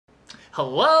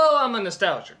Hello, I'm a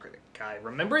Nostalgia Critic. I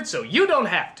remembered so you don't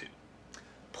have to.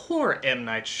 Poor M.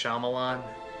 Night Shyamalan.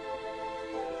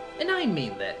 And I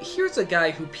mean that. Here's a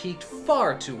guy who peaked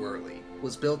far too early,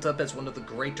 was built up as one of the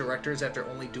great directors after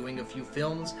only doing a few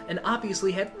films, and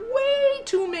obviously had way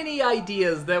too many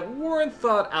ideas that weren't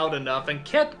thought out enough and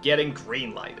kept getting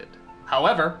greenlighted.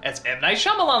 However, as M. Night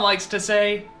Shyamalan likes to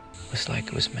say, "It's like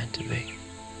it was meant to be."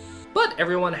 But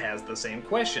everyone has the same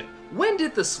question. When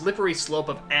did the slippery slope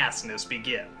of assness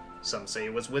begin? Some say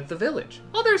it was with The Village.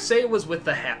 Others say it was with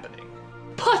The Happening.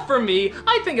 But for me,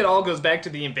 I think it all goes back to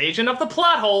the invasion of the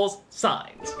plot holes,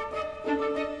 Signs.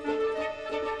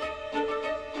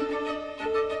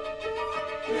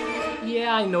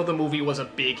 Yeah, I know the movie was a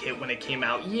big hit when it came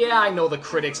out. Yeah, I know the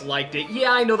critics liked it.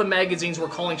 Yeah, I know the magazines were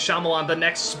calling Shyamalan the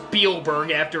next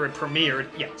Spielberg after it premiered.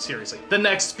 Yeah, seriously, the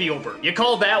next Spielberg. You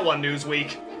called that one,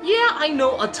 Newsweek. Yeah, I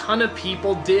know a ton of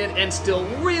people did and still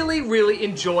really, really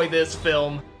enjoy this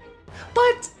film.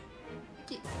 But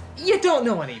you don't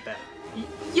know any better.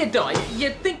 You don't. You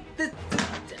think that...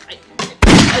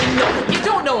 No, you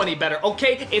don't know any better,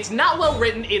 okay? It's not well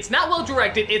written, it's not well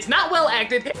directed, it's not well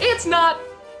acted, it's not...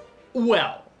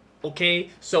 well, okay?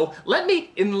 So let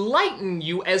me enlighten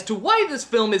you as to why this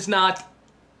film is not...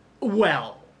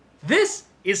 well. This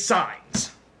is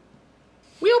Signs.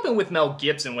 We open with Mel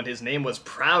Gibson when his name was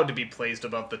proud to be placed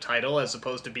above the title as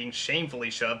opposed to being shamefully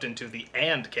shoved into the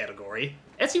 "and" category,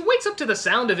 as he wakes up to the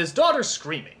sound of his daughter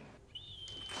screaming.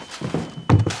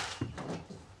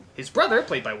 His brother,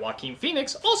 played by Joaquin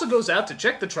Phoenix, also goes out to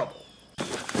check the trouble.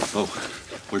 Bo,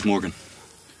 where's Morgan?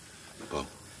 Bo.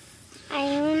 Are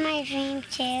you in my dream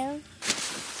too?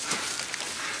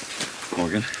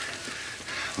 Morgan,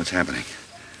 what's happening?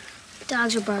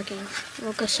 Dogs are barking.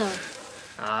 Woke us up.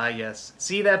 Ah, yes.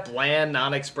 See that bland,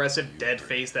 non-expressive, dead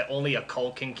face that only a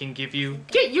Culkin can give you?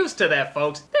 Get used to that,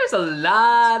 folks. There's a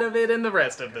lot of it in the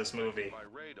rest of this movie.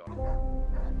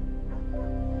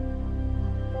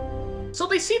 So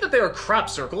they see that there are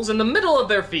crop circles in the middle of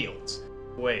their fields.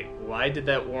 Wait, why did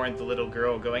that warrant the little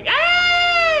girl going,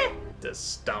 "Ah!" Does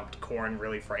stomped corn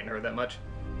really frighten her that much?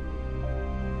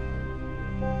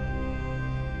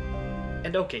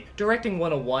 And okay, directing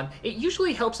 101, it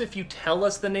usually helps if you tell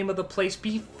us the name of the place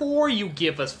before you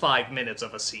give us 5 minutes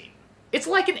of a scene. It's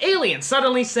like an alien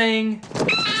suddenly saying...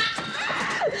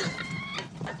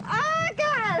 Oh,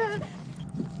 God!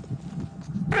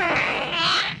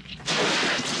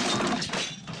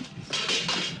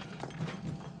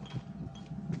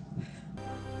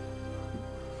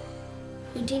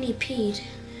 Houdini peed.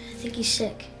 I think he's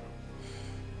sick.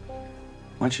 Why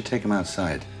don't you take him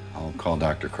outside? I'll call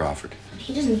Dr. Crawford.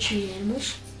 He doesn't treat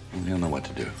animals. He'll know what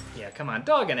to do. Yeah, come on,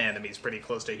 dog anatomy's pretty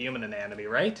close to human anatomy,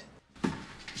 right?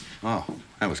 Oh,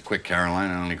 that was quick,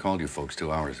 Caroline. I only called you folks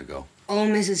 2 hours ago. Old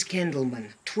Mrs.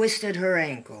 Kindleman twisted her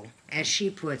ankle, as she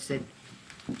puts it,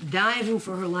 diving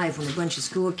for her life when a bunch of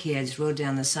school kids rode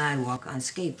down the sidewalk on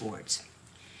skateboards.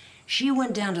 She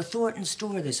went down to Thornton's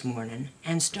store this morning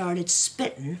and started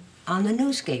spitting on the new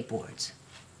skateboards.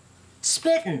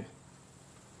 Spitting!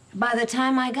 By the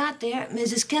time I got there,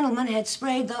 Mrs. Kindleman had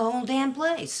sprayed the whole damn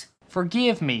place.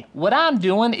 Forgive me, what I'm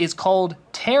doing is called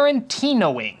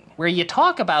Tarantinoing, where you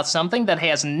talk about something that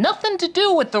has nothing to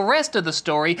do with the rest of the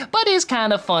story, but is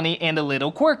kind of funny and a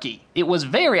little quirky. It was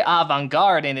very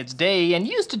avant-garde in its day and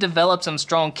used to develop some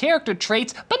strong character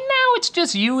traits, but now it's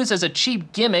just used as a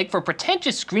cheap gimmick for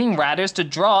pretentious screenwriters to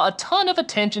draw a ton of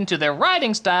attention to their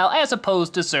writing style as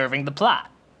opposed to serving the plot.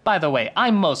 By the way,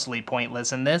 I'm mostly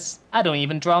pointless in this. I don't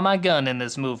even draw my gun in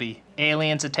this movie.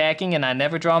 Aliens attacking and I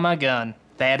never draw my gun.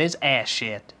 That is ass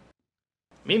shit.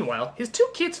 Meanwhile, his two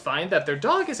kids find that their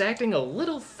dog is acting a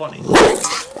little funny.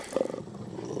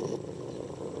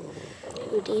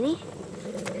 Houdini?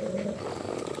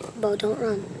 Bo, don't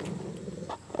run.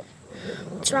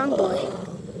 What's wrong, boy?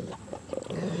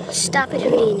 Stop it,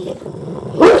 Houdini.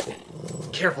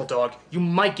 Careful, dog. You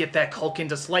might get that Culkin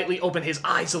to slightly open his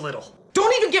eyes a little.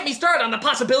 Don't even get me started on the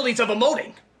possibilities of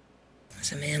emoting!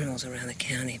 Some animals around the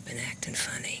county have been acting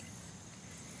funny.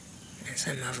 And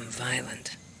some of them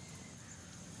violent.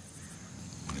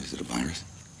 Is it a virus?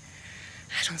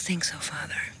 I don't think so,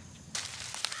 Father.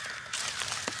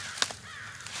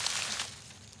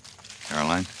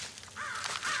 Caroline?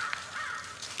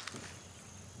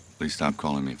 Please stop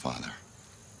calling me Father.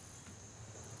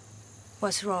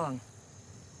 What's wrong?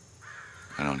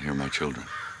 I don't hear my children.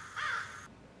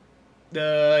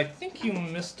 I think you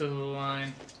missed a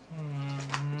line.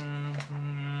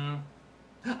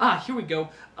 Ah, here we go.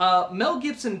 Mel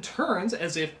Gibson turns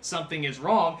as if something is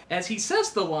wrong. As he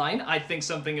says the line, "I think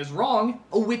something is wrong,"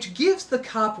 which gives the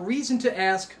cop reason to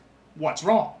ask, "What's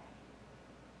wrong?"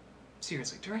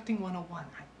 Seriously, directing 101.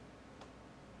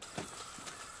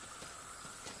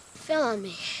 Fell on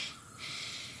me.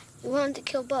 He wanted to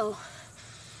kill Bo.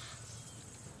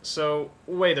 So,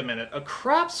 wait a minute. A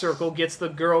crop circle gets the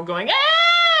girl going,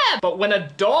 ah! But when a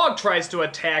dog tries to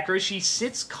attack her, she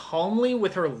sits calmly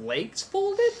with her legs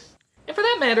folded? And for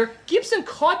that matter, Gibson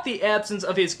caught the absence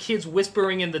of his kids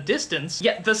whispering in the distance,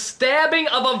 yet the stabbing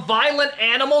of a violent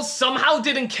animal somehow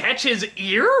didn't catch his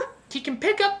ear? He can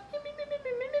pick up,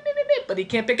 but he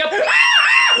can't pick up.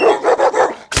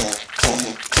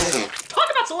 Talk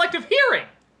about selective hearing!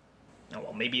 Oh,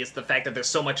 well, maybe it's the fact that there's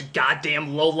so much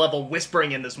goddamn low-level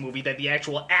whispering in this movie that the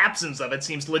actual absence of it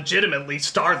seems legitimately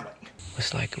startling.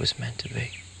 Looks like it was meant to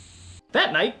be.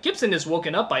 That night, Gibson is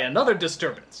woken up by another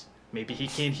disturbance. Maybe he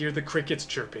can't hear the crickets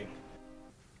chirping.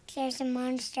 There's a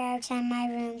monster outside my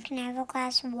room. Can I have a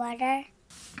glass of water?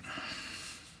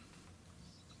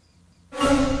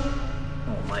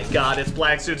 Oh my god, it's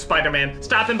Black Suit Spider-Man.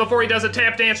 Stop him before he does a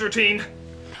tap dance routine.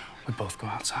 We both go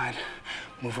outside,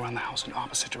 move around the house in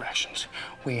opposite directions.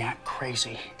 We act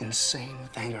crazy, insane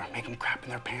with anger, make them crap in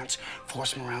their pants,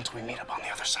 force them around till we meet up on the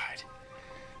other side.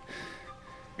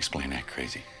 Explain that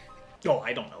crazy. Oh,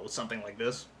 I don't know, something like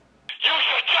this. You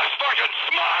should just fucking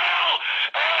smile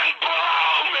and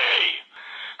blow me!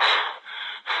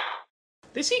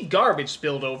 They see garbage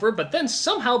spilled over, but then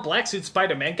somehow Black Suit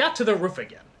Spider-Man got to the roof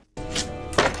again.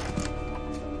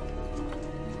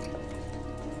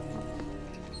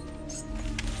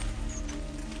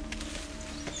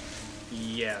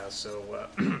 Yeah, so,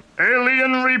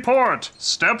 Alien report!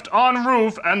 Stepped on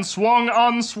roof and swung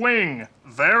on swing.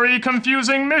 Very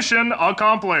confusing mission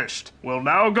accomplished. We'll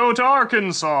now go to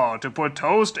Arkansas to put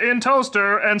toast in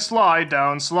toaster and slide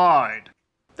down slide.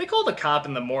 They call the cop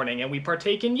in the morning and we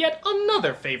partake in yet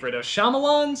another favorite of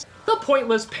Shyamalan's, the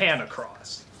pointless pan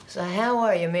across. So how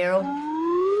are you, Meryl?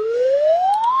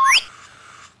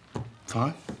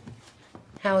 Fine.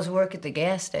 How was work at the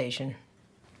gas station?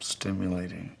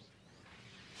 Stimulating.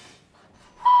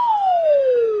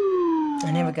 I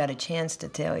never got a chance to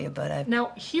tell you, but I've...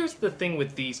 Now, here's the thing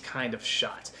with these kind of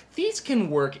shots. These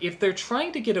can work if they're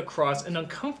trying to get across an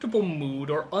uncomfortable mood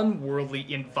or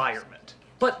unworldly environment.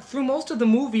 But through most of the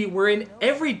movie, we're in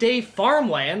everyday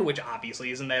farmland, which obviously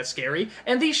isn't that scary,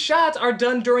 and these shots are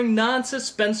done during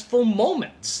non-suspenseful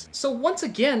moments. So once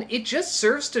again, it just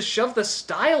serves to shove the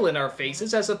style in our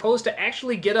faces as opposed to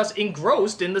actually get us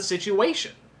engrossed in the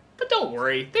situation. But don't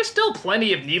worry, there's still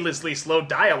plenty of needlessly slow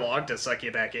dialogue to suck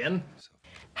you back in.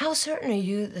 How certain are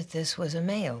you that this was a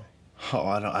male? Oh,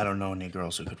 I don't know any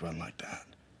girls who could run like that.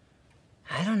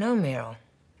 I don't know, Meryl.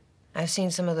 I've seen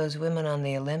some of those women on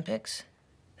the Olympics.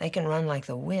 They can run like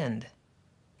the wind.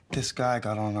 This guy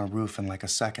got on our roof in like a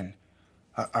second.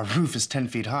 Our roof is 10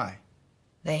 feet high.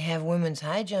 They have women's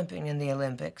high jumping in the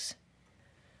Olympics.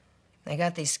 They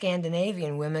got these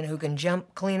Scandinavian women who can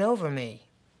jump clean over me.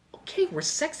 Okay, we're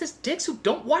sexist dicks who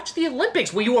don't watch the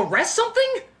Olympics. Will you arrest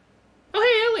something?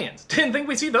 Oh, hey, aliens. Didn't think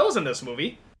we'd see those in this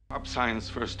movie. Pop science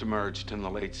first emerged in the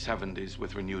late 70s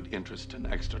with renewed interest in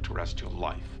extraterrestrial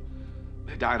life.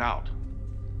 They died out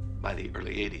by the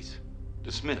early 80s,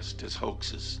 dismissed as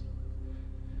hoaxes.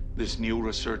 This new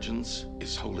resurgence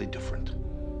is wholly different.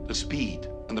 The speed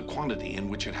and the quantity in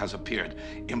which it has appeared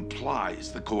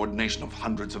implies the coordination of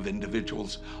hundreds of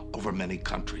individuals over many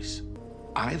countries.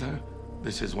 Either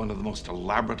this is one of the most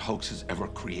elaborate hoaxes ever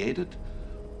created,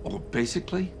 or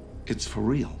basically, it's for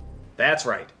real. That's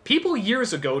right. People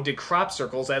years ago did crop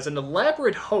circles as an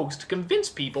elaborate hoax to convince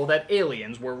people that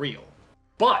aliens were real.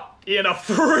 But, in a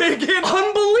friggin'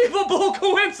 unbelievable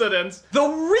coincidence, the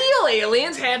real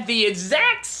aliens had the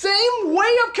exact same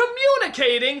way of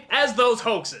communicating as those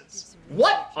hoaxes.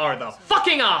 What are the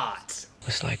fucking odds?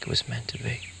 Looks like it was meant to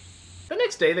be. The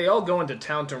next day, they all go into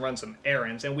town to run some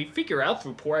errands, and we figure out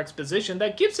through poor exposition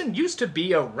that Gibson used to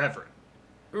be a reverend.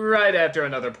 Right after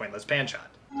another pointless pan shot.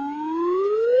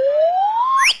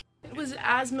 It was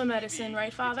asthma medicine,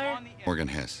 right, Father? Morgan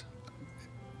Hess.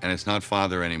 And it's not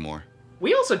Father anymore.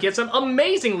 We also get some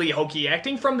amazingly hokey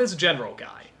acting from this general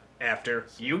guy. After,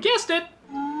 you guessed it,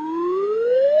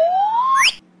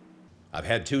 I've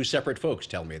had two separate folks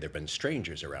tell me there've been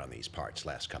strangers around these parts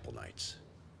last couple nights.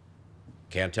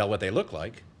 Can't tell what they look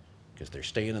like, because they're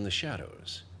staying in the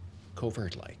shadows,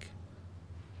 covert-like.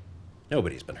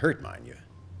 Nobody's been hurt, mind you,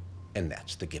 and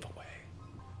that's the giveaway.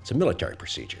 It's a military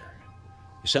procedure.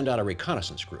 You send out a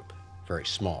reconnaissance group, very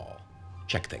small,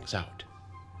 check things out.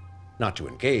 Not to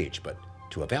engage, but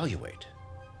to evaluate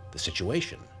the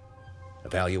situation,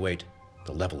 evaluate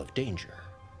the level of danger.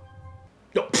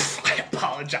 Oh, I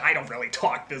apologize, I don't really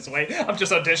talk this way. I'm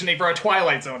just auditioning for a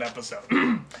Twilight Zone episode.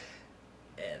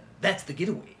 That's the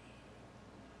getaway.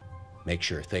 Make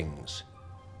sure things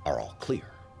are all clear.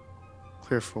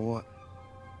 Clear for what?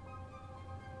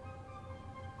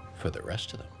 For the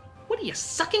rest of them. What are you,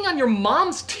 sucking on your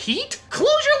mom's teat?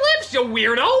 Close your lips, you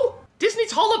weirdo!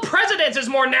 Disney's Hall of Presidents is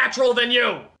more natural than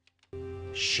you!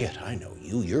 Shit, I know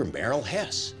you. You're Merrill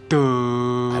Hess.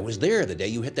 I was there the day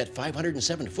you hit that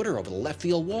 507-footer over the left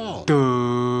field wall.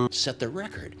 Set the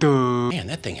record. Man,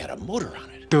 that thing had a motor on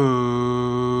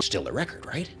it. Still the record,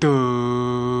 right?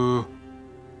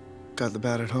 Got the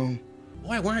bat at home.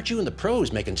 Why aren't you in the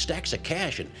pros making stacks of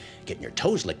cash and getting your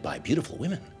toes licked by beautiful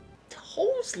women?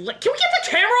 Toes licked? Can we get the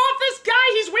camera off this guy?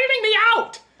 He's weirding me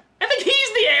out! I think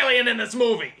he's the alien in this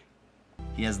movie!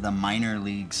 He has the minor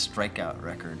league strikeout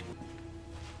record.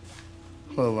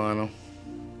 Hello, Lionel.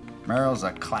 Merrill's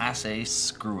a Class A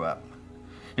screw-up.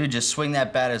 He would just swing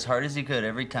that bat as hard as he could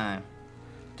every time.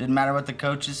 Didn't matter what the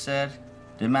coaches said.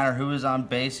 Didn't matter who was on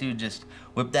base. He would just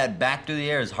whip that bat through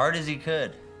the air as hard as he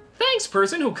could. Thanks,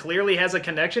 person who clearly has a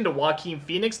connection to Joaquin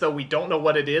Phoenix, though we don't know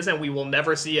what it is and we will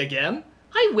never see again.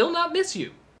 I will not miss you.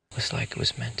 It was like it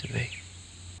was meant to be.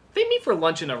 They meet for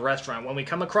lunch in a restaurant when we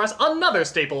come across another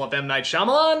staple of M. Night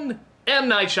Shyamalan, M.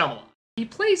 Night Shyamalan. He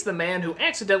plays the man who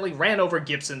accidentally ran over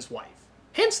Gibson's wife.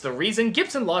 Hence the reason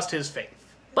Gibson lost his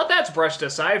faith. But that's brushed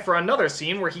aside for another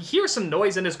scene where he hears some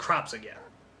noise in his crops again.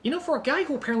 You know, for a guy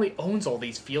who apparently owns all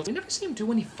these fields, we never see him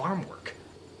do any farm work.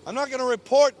 I'm not going to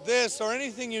report this or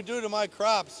anything you do to my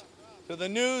crops to the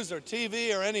news or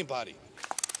TV or anybody.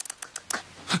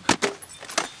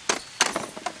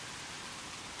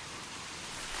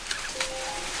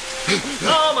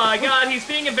 Oh my god, he's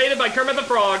being invaded by Kermit the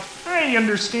Frog. I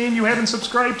understand you haven't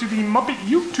subscribed to the Muppet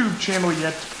YouTube channel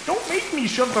yet. Don't make me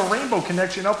shove the rainbow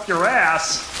connection up your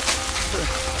ass.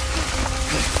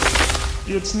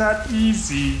 It's not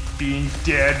easy being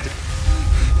dead.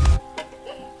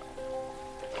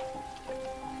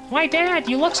 Why, Dad,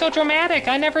 you look so dramatic.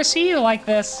 I never see you like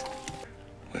this.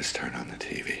 Let's turn on the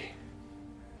TV.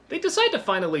 They decide to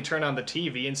finally turn on the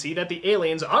TV and see that the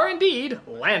aliens are indeed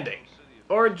landing.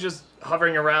 Or just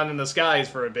hovering around in the skies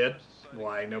for a bit.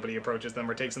 Why nobody approaches them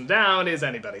or takes them down is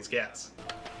anybody's guess.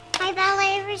 My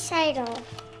ballet recital.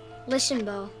 Listen,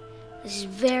 Bo. This is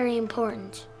very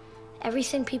important.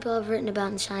 Everything people have written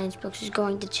about in science books is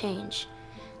going to change.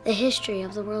 The history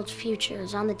of the world's future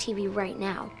is on the TV right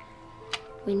now.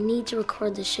 We need to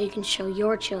record this so you can show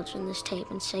your children this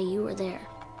tape and say you were there.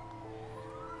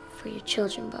 For your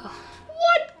children, Bo.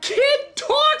 What kid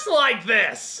talks like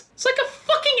this? It's like a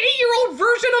fucking 8-year-old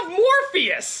version of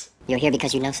Morpheus! You're here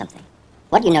because you know something.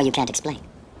 What you know you can't explain,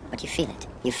 but you feel it.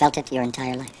 You felt it your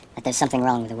entire life. That there's something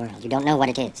wrong with the world. You don't know what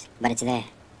it is, but it's there,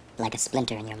 like a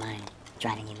splinter in your mind,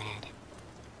 driving you mad.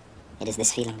 It is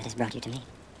this feeling that has brought you to me.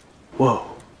 Whoa.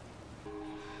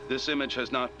 This image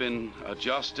has not been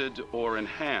adjusted or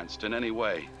enhanced in any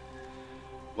way.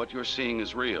 What you're seeing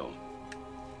is real.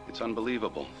 It's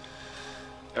unbelievable.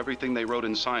 Everything they wrote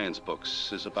in science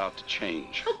books is about to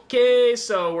change. Okay,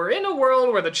 so we're in a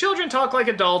world where the children talk like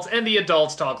adults and the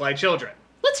adults talk like children.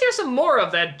 Let's hear some more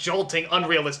of that jolting,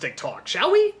 unrealistic talk,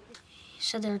 shall we?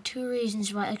 So there are two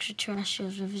reasons why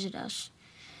extraterrestrials will visit us.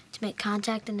 To make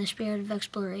contact in the spirit of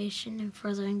exploration and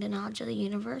furthering the knowledge of the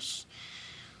universe.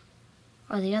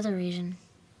 Or the other reason,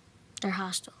 they're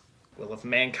hostile. Well, if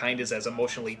mankind is as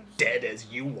emotionally dead as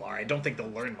you are, I don't think they'll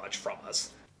learn much from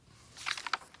us.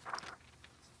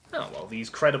 Oh, well, these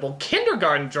credible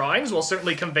kindergarten drawings will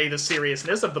certainly convey the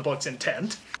seriousness of the book's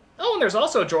intent. Oh, and there's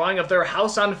also a drawing of their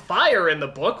house on fire in the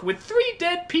book with 3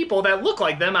 dead people that look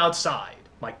like them outside.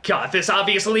 My god, this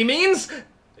obviously means...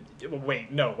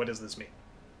 Wait, no, what does this mean?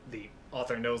 The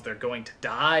author knows they're going to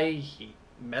die, he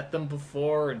met them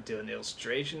before and did an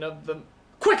illustration of them.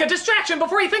 Quick, a distraction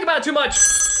before you think about it too much!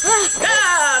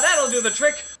 Ah, that'll do the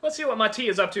trick. Let's see what Mati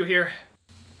is up to here.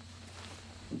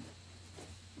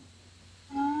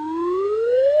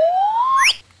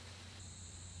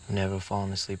 I've never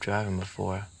fallen asleep driving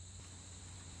before.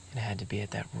 It had to be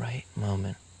at that right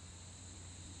moment.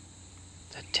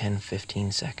 That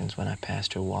 10-15 seconds when I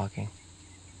passed her walking.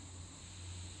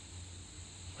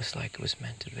 It was like it was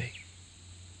meant to be.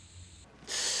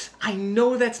 I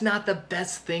know that's not the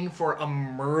best thing for a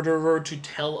murderer to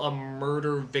tell a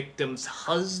murder victim's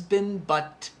husband,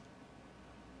 but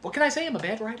what can I say? I'm a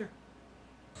bad writer.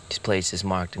 These places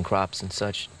marked in crops and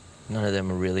such, none of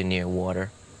them are really near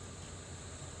water.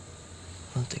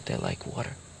 I don't think they like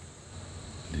water.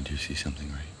 Did you see something,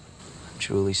 Ray? I'm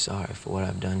truly sorry for what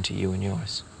I've done to you and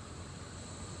yours.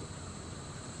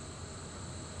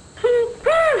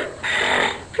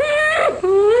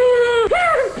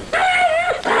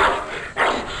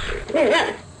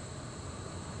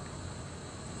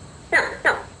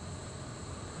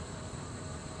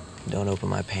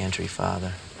 pantry,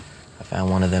 Father. I found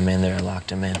one of them in there and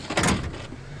locked him in.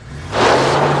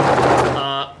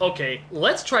 Okay,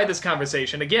 let's try this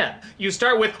conversation again. You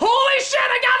start with, holy shit,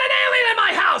 I got an alien in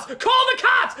my house! Call the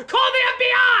cops! Call the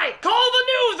FBI! Call the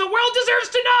news! The world deserves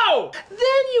to know!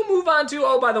 Then you move on to,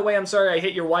 oh, by the way, I'm sorry I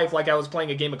hit your wife like I was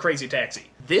playing a game of Crazy Taxi.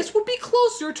 This would be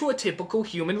closer to a typical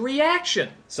human reaction.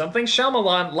 Something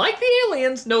Shyamalan, like the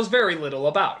aliens, knows very little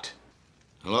about.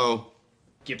 Hello?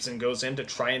 Gibson goes in to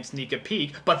try and sneak a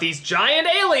peek, but these giant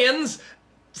aliens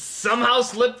somehow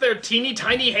slip their teeny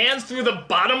tiny hands through the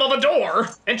bottom of a door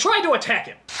and try to attack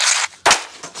him.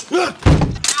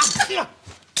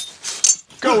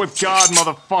 Go with God,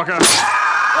 motherfucker.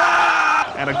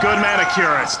 And a good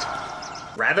manicurist.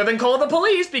 Rather than call the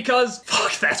police because,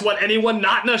 fuck, that's what anyone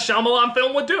not in a Shyamalan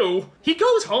film would do. He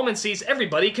goes home and sees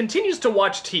everybody continues to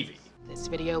watch TV. This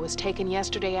video was taken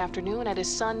yesterday afternoon at his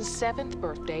son's 7th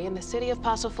birthday in the city of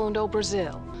Passo Fundo,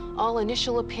 Brazil. All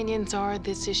initial opinions are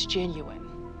this is genuine.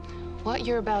 What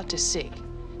you're about to see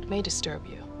may disturb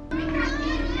you.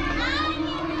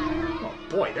 Oh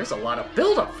boy, there's a lot of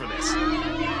build-up for this.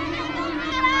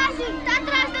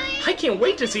 I can't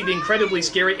wait to see the incredibly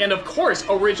scary and, of course,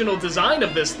 original design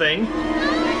of this thing. Oh!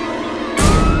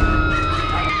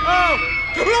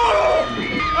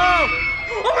 Oh!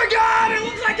 Oh my god! It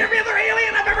looks like every other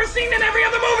alien I've ever seen in every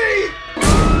other movie!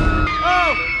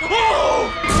 Oh!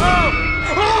 Oh! Oh!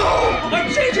 Oh!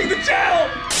 I'm changing the channel!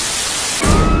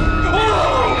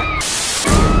 Oh!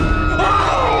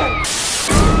 Oh!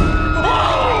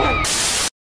 Oh!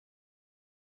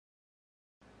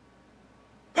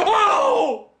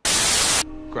 Oh!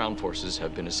 Ground forces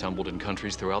have been assembled in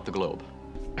countries throughout the globe.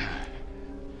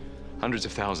 Hundreds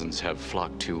of thousands have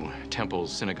flocked to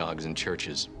temples, synagogues, and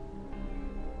churches.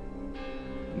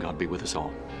 God be with us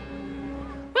all.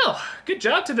 Well, good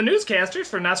job to the newscasters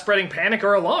for not spreading panic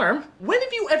or alarm. When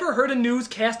have you ever heard a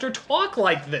newscaster talk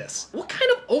like this? What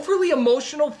kind of overly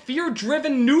emotional,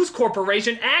 fear-driven news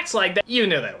corporation acts like that? You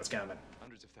knew that was coming.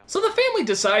 So the family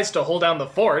decides to hold down the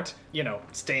fort, you know,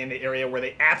 stay in the area where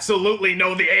they absolutely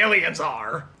know the aliens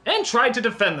are, and try to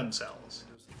defend themselves.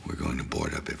 We're going to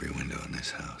board up every window in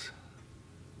this house.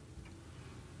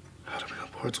 How do we know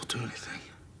boards will do anything?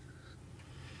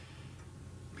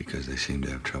 Because they seem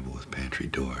to have trouble with pantry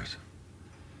doors.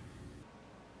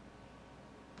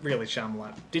 Really,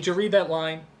 Shyamalan, did you read that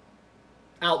line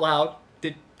out loud?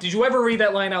 Did you ever read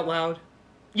that line out loud?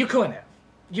 You couldn't have.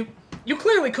 You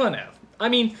clearly couldn't have. I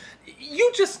mean,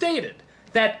 you just stated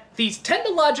that these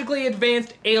technologically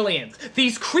advanced aliens,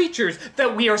 these creatures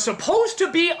that we are supposed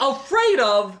to be afraid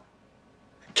of,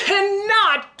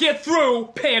 cannot get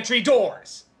through pantry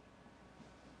doors.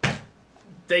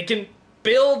 They can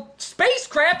build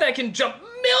spacecraft that can jump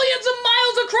millions of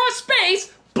miles across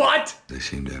space, but they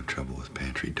seem to have trouble with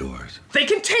pantry doors. They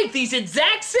can take these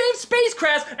exact same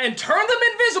spacecrafts and turn them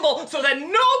invisible so that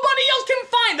nobody else can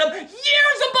find them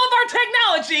years above our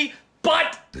technology,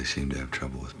 but they seem to have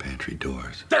trouble with pantry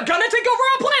doors. They're gonna take over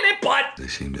our planet, but they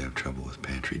seem to have trouble with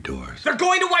pantry doors. They're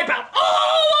going to wipe out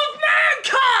all of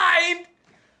mankind,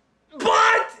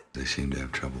 but they seem to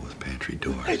have trouble with pantry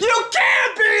doors. You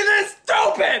can't be this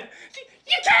stupid!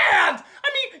 You can't! I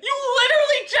mean, you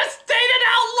literally just stated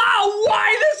out loud why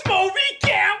this movie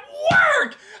can't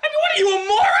work! I mean, what are you, a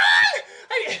moron?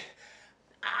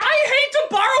 I hate to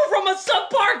borrow from a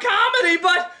subpar comedy,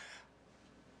 but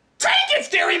take it,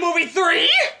 Scary Movie 3!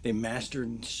 They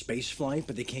mastered space flight,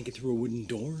 but they can't get through a wooden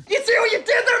door? You see what you did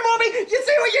there, movie? You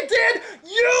see what you did?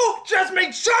 You just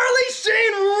made Charlie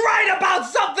Sheen right about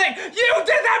something! You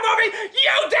did that, movie!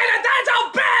 You did it! That's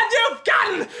how bad you've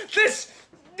gotten! This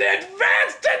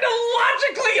advanced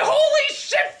technologically holy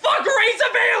shit fuck race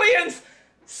of aliens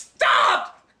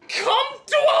stopped, come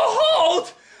to a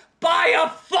halt by a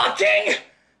fucking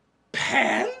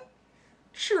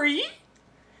pantry?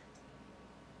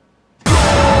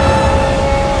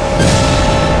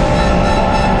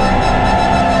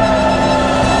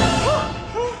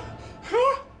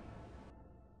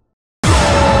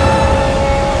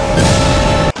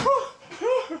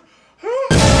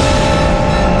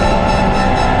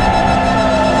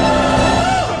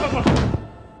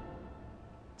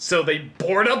 So they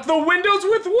board up the windows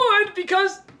with wood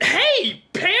because, hey,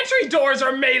 pantry doors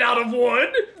are made out of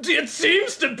wood. It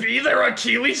seems to be their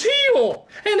Achilles heel.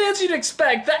 And as you'd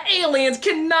expect, the aliens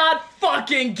cannot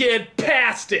fucking get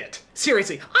past it.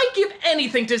 Seriously, I'd give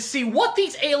anything to see what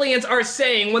these aliens are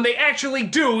saying when they actually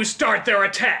do start their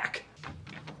attack.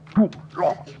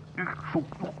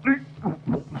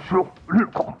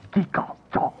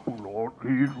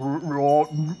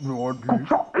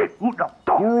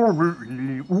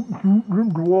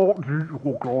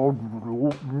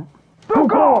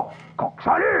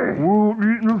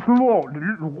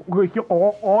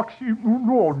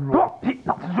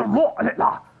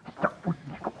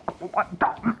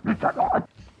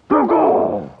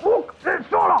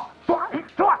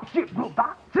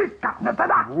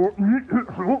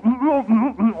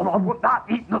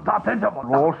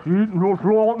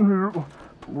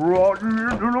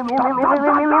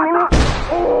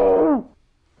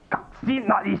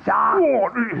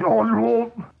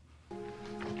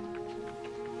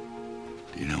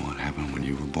 Do you know what happened when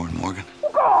you were born, Morgan?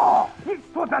 You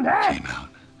came out,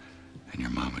 and your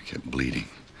mama kept bleeding.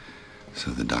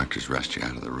 So the doctors rushed you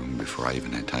out of the room before I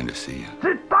even had time to see you.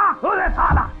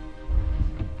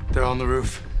 They're on the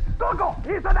roof. While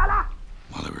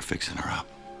they were fixing her up,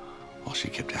 all she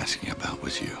kept asking about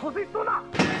was you.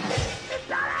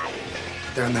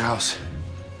 They're in the house.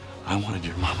 I wanted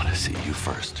your mama to see you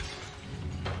first.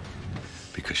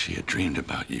 Because she had dreamed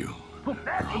about you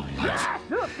her whole life.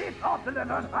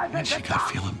 And she got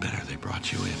feeling better. They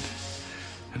brought you in.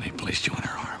 And they placed you in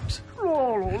her arms.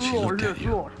 And she looked at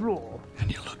you. And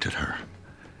you looked at her.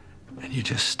 And you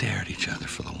just stared at each other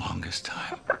for the longest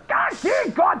time. And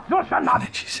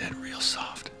then she said real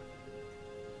soft,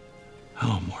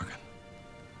 "Hello, Morgan.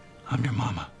 I'm your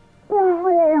mama.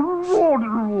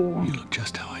 You look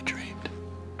just how I dreamed."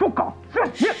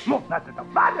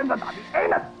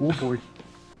 Oh boy.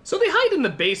 So they hide in the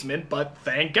basement, but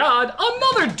thank God,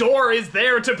 another door is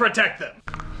there to protect them.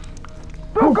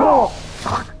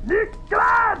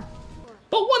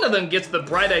 But one of them gets the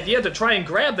bright idea to try and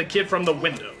grab the kid from the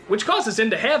window, which causes him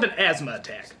to have an asthma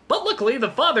attack. But luckily,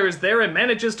 the father is there and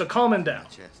manages to calm him down.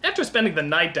 After spending the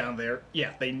night down there,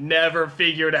 yeah, they never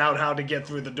figured out how to get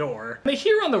through the door. They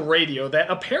hear on the radio that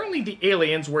apparently the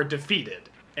aliens were defeated.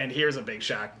 And here's a big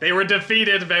shock. They were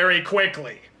defeated very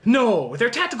quickly. No, their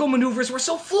tactical maneuvers were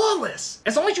so flawless.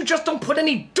 As long as you just don't put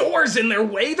any doors in their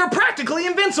way, they're practically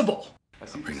invincible.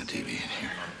 I'll bring the TV in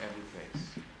here.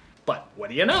 But what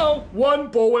do you know? One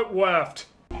bullet left.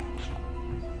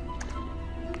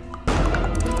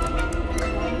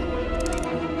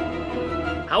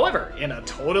 However, in a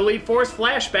totally forced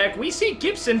flashback, we see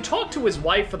Gibson talk to his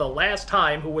wife for the last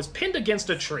time, who was pinned against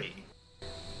a tree.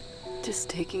 Just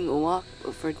taking a walk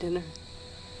before dinner.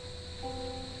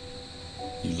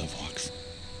 You love walks.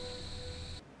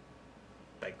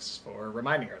 Thanks for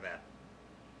reminding her that.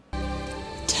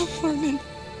 Tell Norman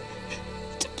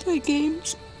to play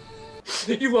games.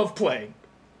 You love playing.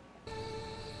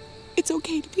 It's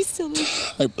okay to be silly.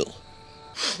 I will.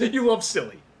 You love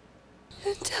silly.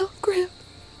 And tell Graham.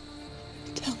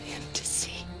 Tell him to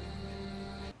see.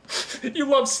 You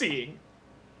love seeing.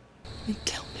 And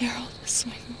tell Meryl to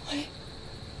swing away.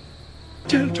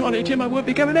 Tell Tawny Tim I won't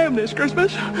be coming home this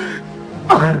Christmas.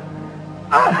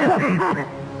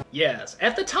 Yes,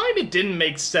 at the time it didn't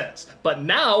make sense, but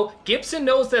now Gibson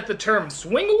knows that the term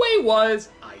swing away was,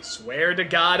 I swear to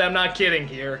God I'm not kidding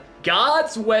here,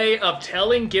 God's way of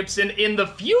telling Gibson in the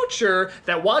future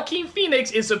that Joaquin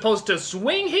Phoenix is supposed to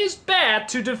swing his bat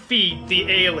to defeat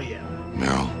the alien.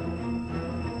 Meryl,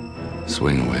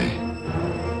 swing away.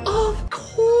 Of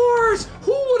course!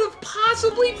 Who would have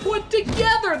possibly put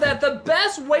together that the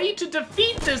best way to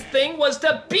defeat this thing was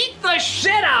to beat the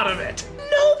shit out of it?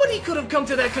 Nobody could have come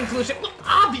to that conclusion. Well,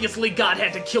 obviously God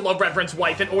had to kill a reverend's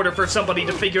wife in order for somebody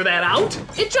to figure that out.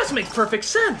 It just makes perfect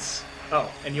sense.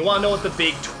 Oh, and you wanna know what the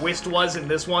big twist was in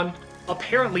this one?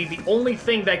 Apparently the only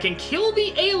thing that can kill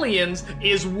the aliens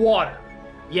is water.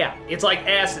 Yeah, it's like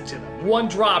acid to them. One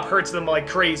drop hurts them like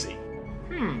crazy.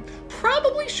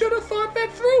 Probably should have thought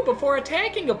that through before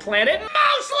attacking a planet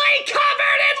mostly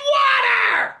covered in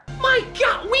water! My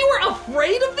God, we were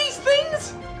afraid of these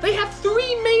things? They have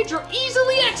three major,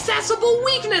 easily accessible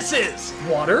weaknesses: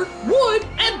 water, wood,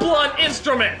 and blunt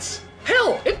instruments.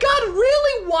 Hell, if God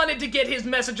really wanted to get his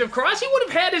message across, he would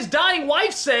have had his dying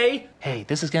wife say, "Hey,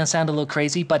 this is gonna sound a little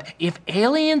crazy, but if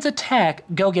aliens attack,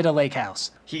 go get a lake house."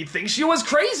 He'd think she was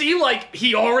crazy like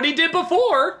he already did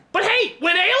before. But hey,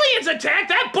 when aliens attack,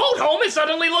 that boat home is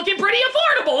suddenly looking pretty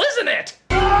affordable, isn't it?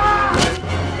 I'm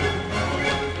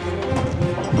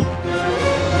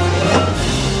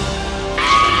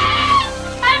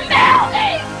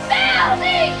melting!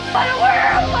 Melting! What a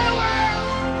world! What a world!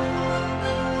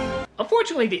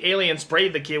 Unfortunately, the alien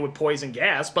sprayed the kid with poison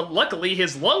gas, but luckily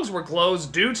his lungs were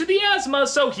closed due to the asthma,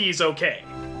 so he's okay.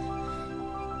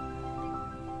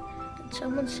 Did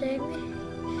someone save me?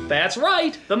 That's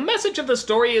right! The message of the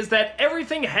story is that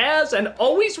everything has and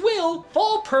always will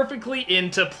fall perfectly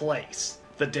into place.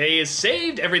 The day is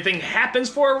saved, everything happens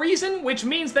for a reason, which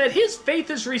means that his faith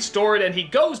is restored and he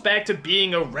goes back to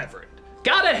being a reverend.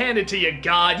 Gotta hand it to you,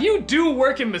 God, you do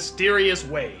work in mysterious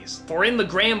ways. For in the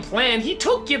grand plan, he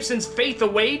took Gibson's faith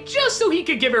away just so he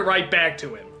could give it right back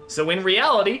to him. So in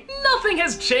reality, nothing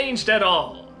has changed at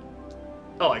all.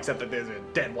 Oh, except that there's a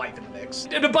dead wife in the mix.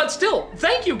 But still,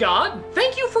 thank you, God.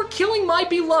 Thank you for killing my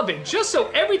beloved, just so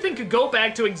everything could go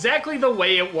back to exactly the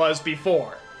way it was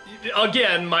before.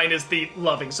 Again, minus the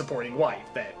loving, supporting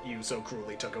wife that you so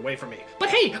cruelly took away from me. But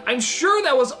hey, I'm sure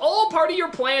that was all part of your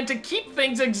plan to keep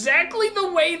things exactly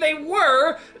the way they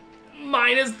were,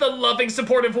 minus the loving,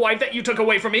 supportive wife that you took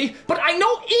away from me. But I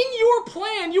know in your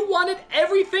plan you wanted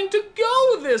everything to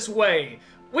go this way,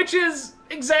 which is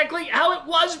exactly how it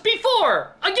was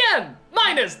before. Again,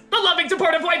 minus the loving,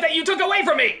 supportive wife that you took away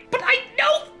from me. But I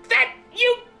know that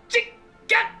you...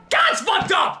 God's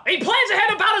fucked up! He plans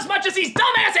ahead about as much as these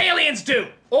dumbass aliens do!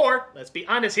 Or, let's be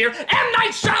honest here, M.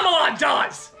 Night Shyamalan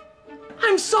does!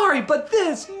 I'm sorry, but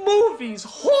this movie's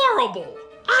horrible!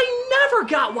 I never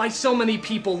got why so many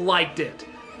people liked it.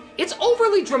 It's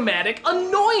overly dramatic,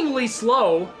 annoyingly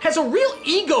slow, has a real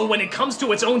ego when it comes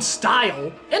to its own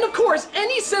style, and of course,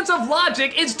 any sense of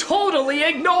logic is totally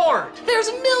ignored.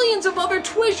 There's millions of other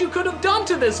twists you could have done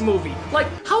to this movie. Like,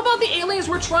 how about the aliens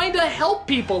were trying to help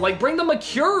people, like bring them a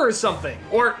cure or something?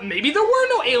 Or maybe there were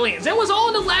no aliens, it was all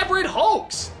an elaborate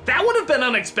hoax. That would have been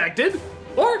unexpected.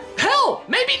 Or, hell,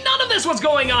 maybe none of this was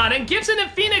going on and Gibson and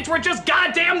Phoenix were just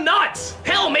goddamn nuts.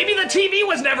 Hell, maybe the TV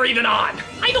was never even on.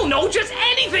 I don't know, just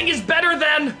anything is better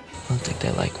than... I don't think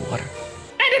they like water.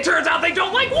 And it turns out they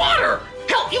don't like water.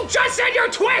 Hell, you just said your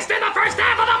twist in the first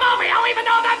half of the movie. I don't even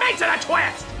know if that makes it a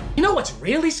twist. You know what's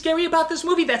really scary about this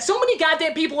movie? That so many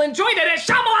goddamn people enjoyed it and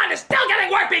Shyamalan is still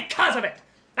getting work because of it.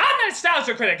 I'm the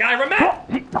Nostalgia Critic, I remember...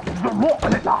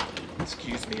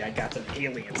 Excuse me, I got some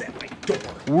aliens at my door.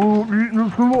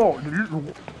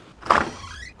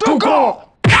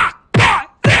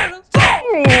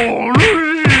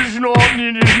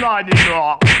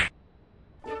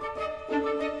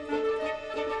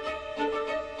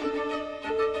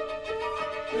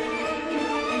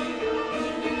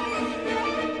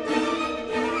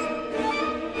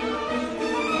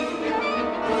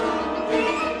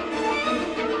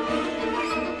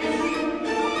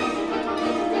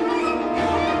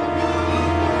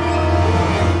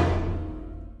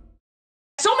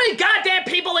 So many goddamn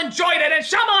people enjoyed it and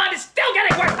Shyamalan is still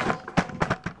getting work!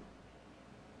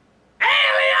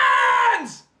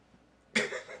 Aliens!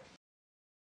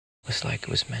 Looks like it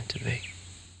was meant to be.